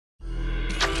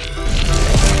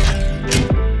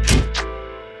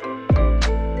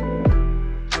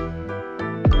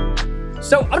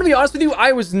So I'm gonna be honest with you,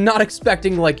 I was not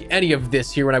expecting like any of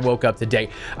this here when I woke up today.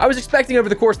 I was expecting over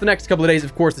the course of the next couple of days,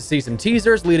 of course, to see some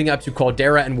teasers leading up to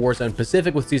Caldera and Warzone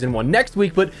Pacific with Season 1 next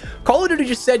week, but Call of Duty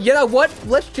just said, you know what,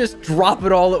 let's just drop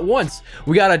it all at once.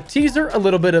 We got a teaser, a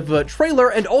little bit of a trailer,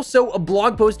 and also a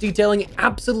blog post detailing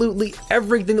absolutely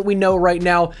everything that we know right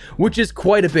now, which is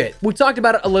quite a bit. We talked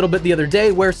about it a little bit the other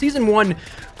day, where Season 1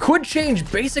 could change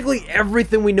basically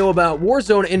everything we know about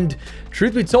Warzone, and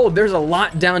truth be told, there's a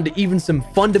lot down to even some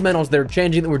fundamentals that are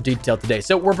changing that were detailed today.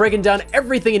 So we're breaking down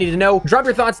everything you need to know. Drop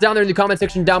your thoughts down there in the comment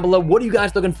section down below. What are you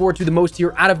guys looking forward to the most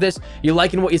here out of this? You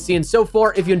liking what you're seeing so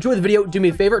far? If you enjoyed the video, do me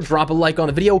a favor, drop a like on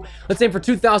the video. Let's aim for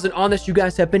 2,000 on this. You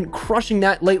guys have been crushing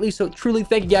that lately, so truly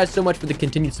thank you guys so much for the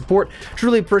continued support.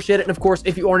 Truly appreciate it. And of course,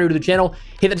 if you are new to the channel,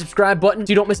 hit that subscribe button so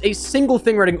you don't miss a single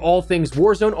thing regarding all things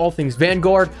Warzone, all things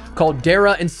Vanguard,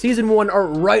 Caldera, and Season 1 are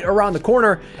right around the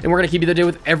corner, and we're going to keep you the day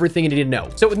with everything you need to know.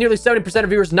 So with nearly 70% of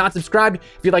viewers not subscribed,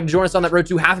 if you'd like to join us on that road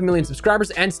to 500,000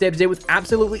 subscribers and stay up to date with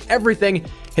absolutely everything,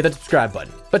 hit that subscribe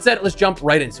button. But said, let's jump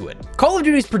right into it. Call of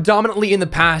Duty's predominantly in the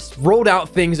past rolled out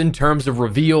things in terms of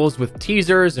reveals with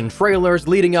teasers and trailers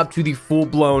leading up to the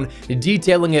full-blown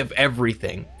detailing of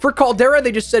everything. For Caldera,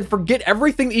 they just said, forget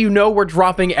everything that you know, we're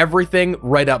dropping everything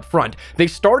right up front. They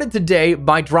started today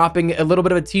by dropping a little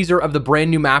bit of a teaser of the brand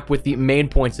new map with the main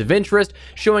points of interest,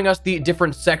 showing us the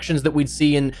different sections that we'd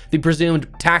see in the presumed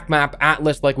TAC map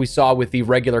atlas like we saw with the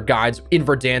regular guides in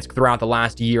Verdansk throughout the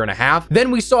last year and a half.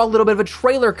 Then we saw a little bit of a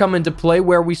trailer come into play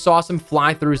where we saw some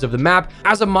fly-throughs of the map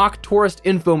as a mock tourist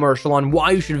infomercial on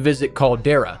why you should visit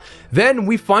Caldera. Then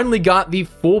we finally got the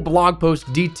full blog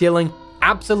post detailing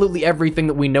absolutely everything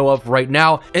that we know of right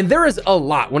now, and there is a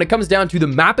lot when it comes down to the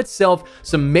map itself.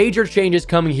 Some major changes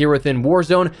coming here within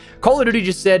Warzone. Call of Duty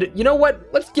just said, you know what,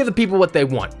 let's give the people what they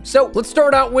want. So let's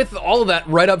start out with all of that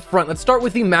right up front. Let's start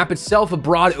with the map itself, a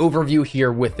broad overview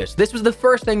here with this. This was the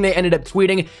first thing they ended up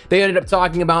tweeting. They ended up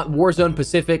talking about Warzone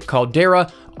Pacific,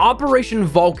 Caldera, Operation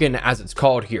Vulcan, as it's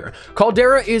called here.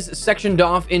 Caldera is sectioned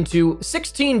off into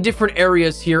 16 different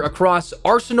areas here across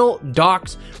Arsenal,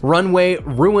 Docks, Runway,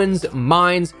 Ruins,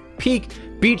 Mines, Peak,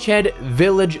 Beachhead,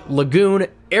 Village, Lagoon,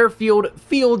 Airfield,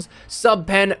 Fields,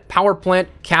 Subpen, Power Plant,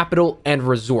 Capital, and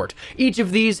Resort. Each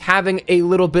of these having a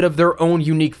little bit of their own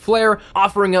unique flair,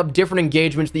 offering up different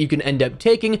engagements that you can end up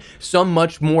taking, some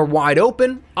much more wide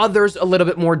open, others a little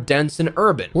bit more dense and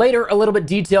urban. Later, a little bit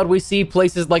detailed, we see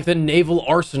places like the Naval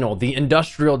Arsenal, the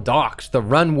Industrial Docks, the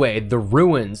Runway, the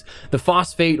Ruins, the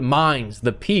Phosphate Mines,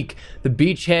 the Peak, the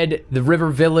Beachhead, the River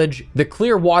Village, the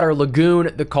Clearwater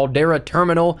Lagoon, the Caldera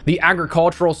Terminal, the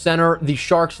Agricultural Center, the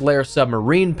Shark's Lair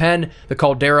Submarine Pen, the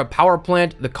Caldera Power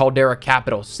Plant, the Caldera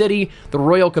Capital City, the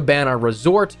Royal Cabana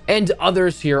Resort, and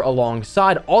others here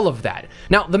alongside all of that.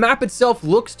 Now, the map itself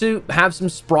looks to have some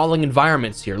sprawling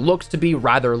environments here, looks to be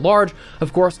rather large.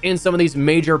 Of course, in some of these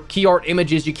major key art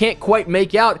images, you can't quite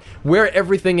make out where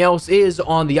everything else is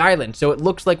on the island, so it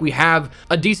looks like we have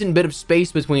a decent bit of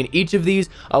space between each of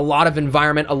these, a lot of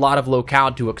environment, a lot of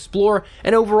locale to explore,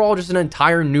 and overall just an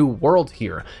entire new world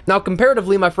here. Now,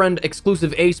 comparatively, my friend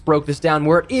Exclusive Ace broke this down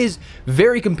where it is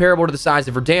very comparable to the size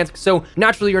of Verdansk, so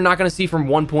naturally you're not going to see from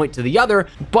one point to the other,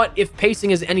 but if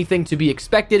pacing is anything to be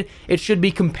expected, it should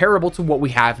be comparable to what we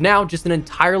have now, just an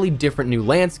entirely different new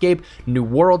landscape, new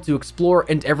world to explore,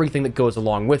 and everything that goes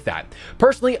along with that.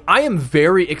 Personally, I am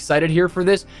very excited here for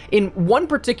this. In one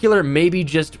particular, maybe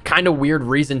just kind of weird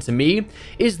reason to me,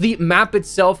 is the map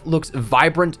itself looks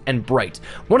vibrant and bright.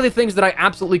 One of the things that I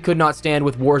absolutely could not stand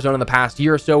with Warzone in the past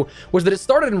year or so was that it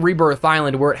started in Rebirth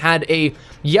Island, where it had a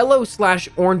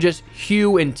yellow/orangish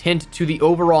hue and tint to the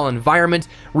overall environment.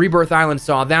 Rebirth Island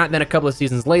saw that, then a couple of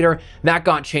seasons later, that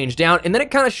got changed down, and then it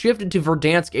kind of shifted to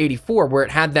Verdansk 84, where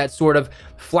it had that sort of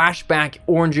flashback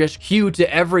orangish hue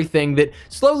to everything that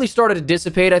slowly started to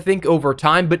dissipate, I think, over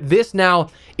time. But this now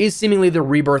is seemingly the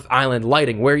Rebirth Island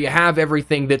lighting, where you have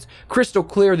everything that's crystal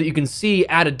clear that you can see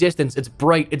at a distance. It's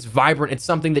bright, it's vibrant, it's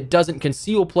something that doesn't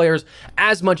conceal players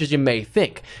as much as you may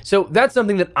think. So that's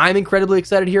something that I'm incredibly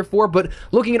excited here for. But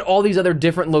looking at all these other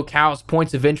different locales,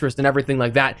 points of interest, and everything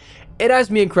like that, it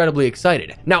has me incredibly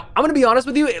excited. Now, I'm going to be honest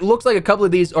with you, it looks like a couple of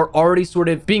these are already sort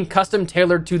of being custom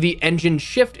tailored to the engine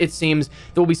shift, it seems,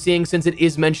 that we'll be seeing, since it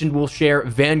is mentioned we'll share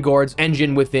Vanguard's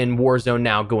engine within Warzone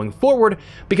now going forward,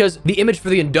 because the image for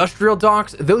the industrial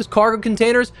docks, those cargo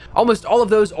containers, almost all of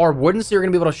those are wooden, so you're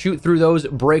going to be able to shoot through those,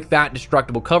 break that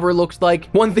destructible cover, it looks like.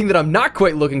 One thing that I'm not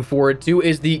quite looking forward to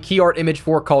is the key art image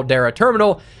for Caldera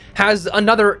Terminal has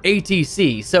another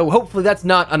ATC, so hopefully that's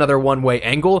not another one-way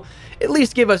angle. At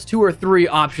least give us 2 or 3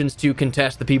 options to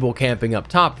contest the people camping up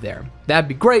top there. That'd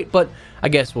be great, but I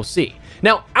guess we'll see.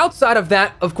 Now, outside of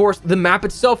that, of course, the map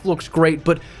itself looks great,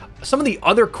 but Some of the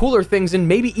other cooler things and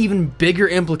maybe even bigger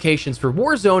implications for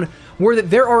Warzone were that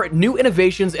there are new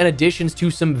innovations and additions to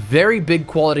some very big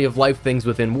quality of life things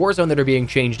within Warzone that are being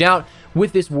changed out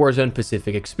with this Warzone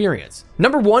Pacific experience.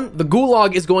 Number one, the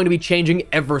gulag is going to be changing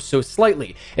ever so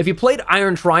slightly. If you played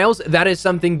Iron Trials, that is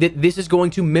something that this is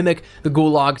going to mimic the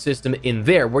gulag system in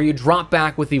there, where you drop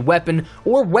back with the weapon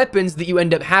or weapons that you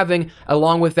end up having,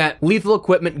 along with that lethal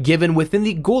equipment given within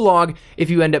the gulag if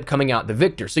you end up coming out the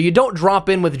victor. So you don't drop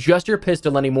in with just your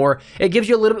pistol anymore. It gives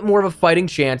you a little bit more of a fighting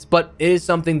chance, but it is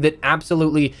something that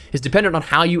absolutely is dependent on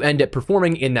how you end up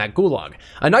performing in that gulag.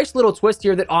 A nice little twist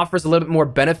here that offers a little bit more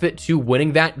benefit to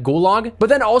winning that gulag, but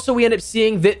then also we end up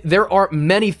seeing that there are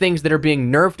many things that are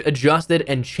being nerfed, adjusted,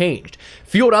 and changed.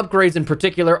 Field upgrades in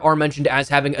particular are mentioned as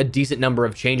having a decent number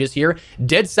of changes here.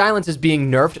 Dead silence is being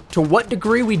nerfed. To what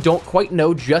degree, we don't quite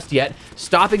know just yet.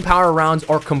 Stopping power rounds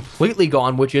are completely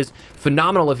gone, which is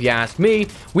phenomenal if you ask me.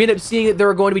 We end up seeing that there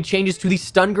are going to be changes to the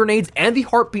stun grenades and the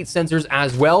heartbeat sensors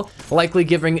as well, likely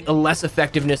giving less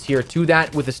effectiveness here to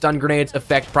that, with the stun grenades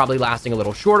effect probably lasting a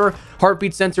little shorter.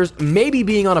 Heartbeat sensors maybe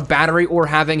being on a battery or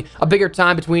having a bigger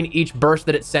time between each burst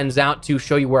that it sends out to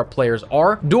show you where players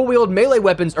are. Dual wield melee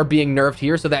weapons are being nerfed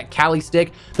here, so that Kali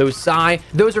stick, those Psy,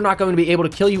 those are not going to be able to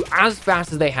kill you as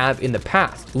fast as they have in the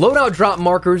past. Loadout drop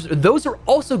markers, those are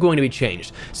also going to be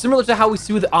changed, similar to how we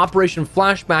see with Operation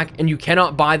Flashback, and you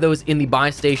cannot buy those in the buy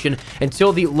station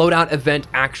until the loadout event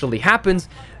actually happens.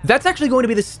 That's actually going to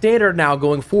be the standard now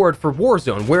going forward for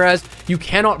Warzone, whereas you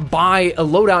cannot buy a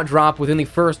loadout drop within the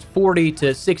first 40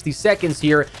 to 60 seconds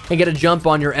here and get a jump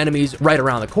on your enemies right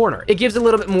around the corner. It gives a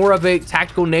little bit more of a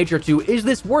tactical nature to, is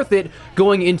this worth it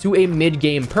going into a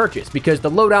mid-game purchase? Because the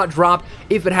loadout drop,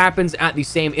 if it happens at the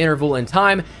same interval in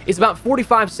time, is about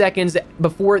 45 seconds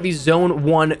before the Zone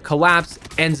 1 collapse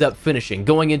ends up finishing,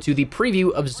 going into the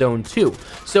preview of Zone 2.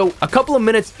 So a couple of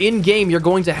minutes in-game, you're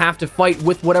going to have to fight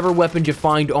with whatever weapons you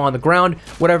find on the ground,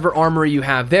 whatever armor you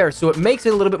have there. So it makes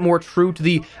it a little bit more true to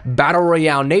the battle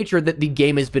royale nature that the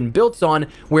game has been built on,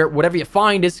 where whatever you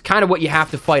find is kind of what you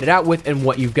have to fight it out with and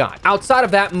what you've got. Outside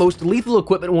of that, most lethal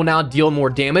equipment will now deal more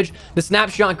damage. The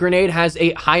snapshot grenade has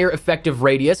a higher effective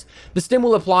radius. The stim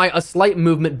will apply a slight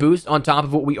movement boost on top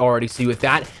of what we already see with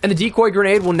that. And the decoy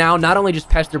grenade will now not only just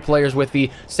pester players with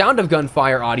the sound of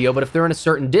gunfire audio, but if they're in a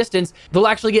certain distance, they'll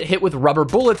actually get hit with rubber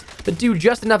bullets that do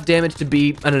just enough damage to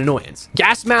be an annoyance.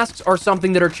 Gas masks are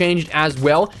something that are changed as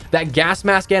well. That gas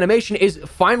mask animation is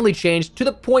finally changed to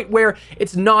the point where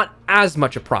it's not as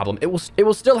much a problem. It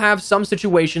will still have some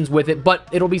situations with it, but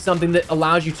it'll be something that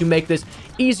allows you to make this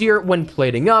easier when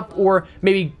plating up or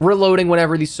maybe reloading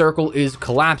whenever the circle is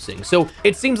collapsing. So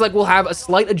it seems like we'll have a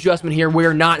slight adjustment here where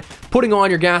you're not putting on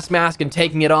your gas mask and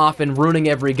taking it off and ruining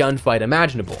every gunfight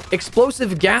imaginable.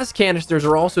 Explosive gas canisters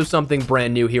are also something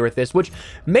brand new here with this, which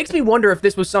makes me wonder if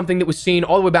this was something that was seen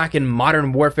all the way back in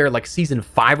Modern Warfare, like Season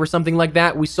 5 or something like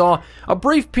that. We saw a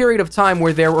brief period of time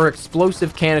where there were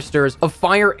explosive canisters of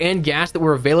fire and gas that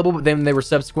were available, but then they were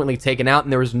subsequently taken out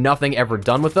and there was nothing ever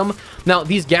done with them. Now,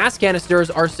 these gas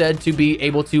canisters are said to be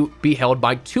able to be held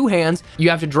by two hands. You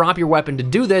have to drop your weapon to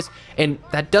do this, and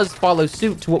that does follow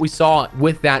suit to what we saw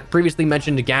with that previously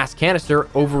mentioned gas canister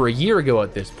over a year ago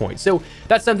at this point. So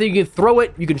that's something you can throw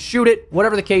it, you can shoot it,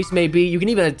 whatever the case may be. You can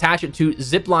even attach it to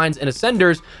zip lines and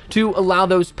ascenders to allow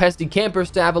those pesky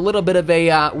campers to have a little bit of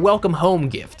a welcome home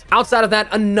gift. Outside of that,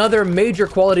 another major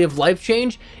quality of life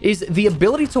change is the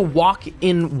ability to walk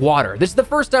in water. This is the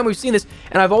first time we've seen this,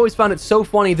 and I've always found it so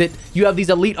funny that you have these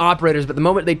elite operators, but the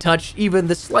moment they touch even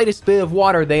the slightest bit of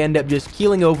water, they end up just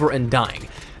keeling over and dying.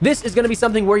 This is going to be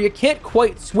something where you can't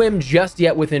quite swim just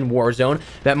yet within Warzone.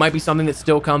 That might be something that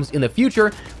still comes in the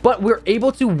future, but we're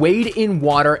able to wade in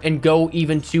water and go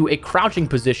even to a crouching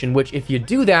position, which if you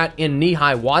do that in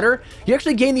knee-high water, you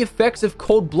actually gain the effects of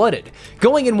cold-blooded.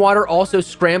 Going in water also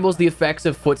scrambles the effects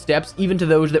of footsteps, even to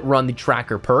those that run the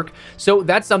tracker perk. So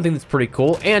that's something that's pretty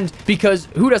cool. And because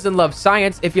who doesn't love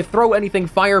science, if you throw anything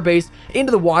fire-based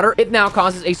into the water, it now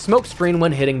causes a smoke screen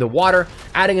when hitting the water,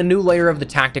 adding a new layer of the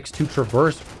tactics to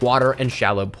traverse water and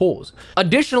shallow pools.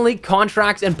 Additionally,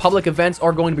 contracts and public events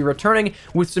are going to be returning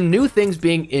with some new things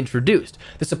being introduced.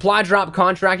 The supply drop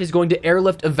contract is going to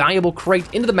airlift a valuable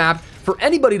crate into the map for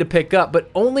anybody to pick up, but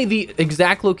only the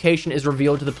exact location is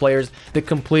revealed to the players that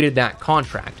completed that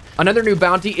contract. Another new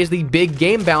bounty is the big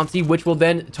game bounty, which will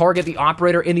then target the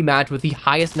operator in the match with the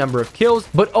highest number of kills,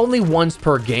 but only once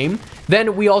per game.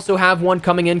 Then we also have one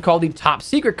coming in called the Top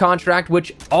Secret Contract,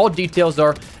 which all details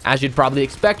are, as you'd probably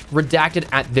expect, redacted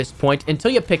at this point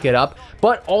until you pick it up,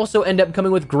 but also end up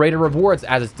coming with greater rewards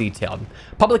as it's detailed.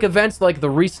 Public events like the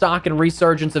Restock and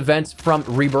Resurgence events from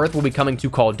Rebirth will be coming to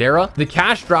Caldera. The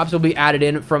cash drops will be added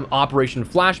in from Operation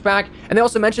Flashback, and they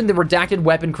also mentioned the redacted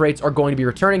weapon crates are going to be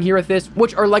returning here with this,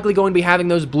 which are likely going to be having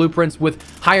those blueprints with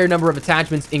higher number of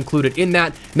attachments included in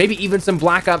that, maybe even some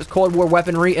Black Ops Cold War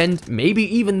weaponry, and maybe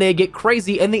even they get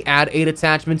crazy and they add 8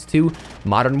 attachments to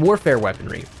Modern Warfare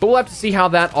weaponry. But we'll have to see how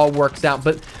that all works out.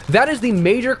 But that is the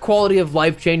major quality of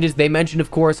life changes. They mentioned,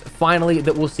 of course, finally,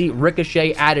 that we'll see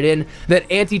Ricochet added in,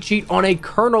 that anti-cheat on a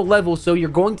kernel level, so you're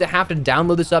going to have to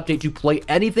download this update to play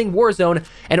anything Warzone,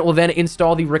 and it will then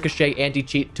install the Ricochet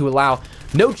anti-cheat to allow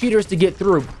no cheaters to get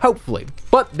through, hopefully.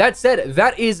 But that said,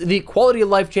 that is the quality of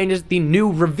life changes, the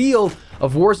new reveal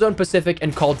of Warzone Pacific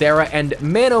and Caldera, and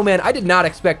man, oh man, I did not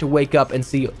expect to wake up and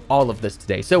see all of this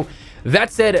today. So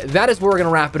that said, that is where we're going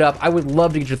to wrap it up. I would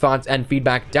love to get your thoughts and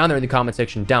feedback down there in the comment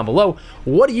section down below.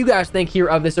 What do you guys think here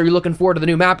of this? Are you looking forward to the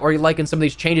new map? Are you liking some of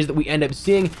these changes that we end up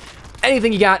seeing?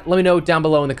 Anything you got, let me know down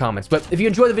below in the comments. But if you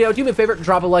enjoyed the video, do me a favor,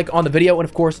 drop a like on the video. And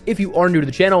of course, if you are new to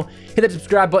the channel, hit that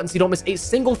subscribe button so you don't miss a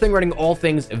single thing regarding all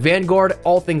things Vanguard,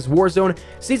 all things Warzone.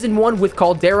 Season 1 with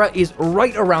Caldera is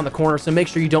right around the corner, so make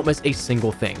sure you don't miss a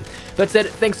single thing. That said,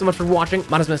 thanks so much for watching.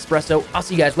 My name is Espresso. I'll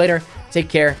see you guys later. Take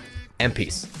care and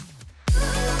peace.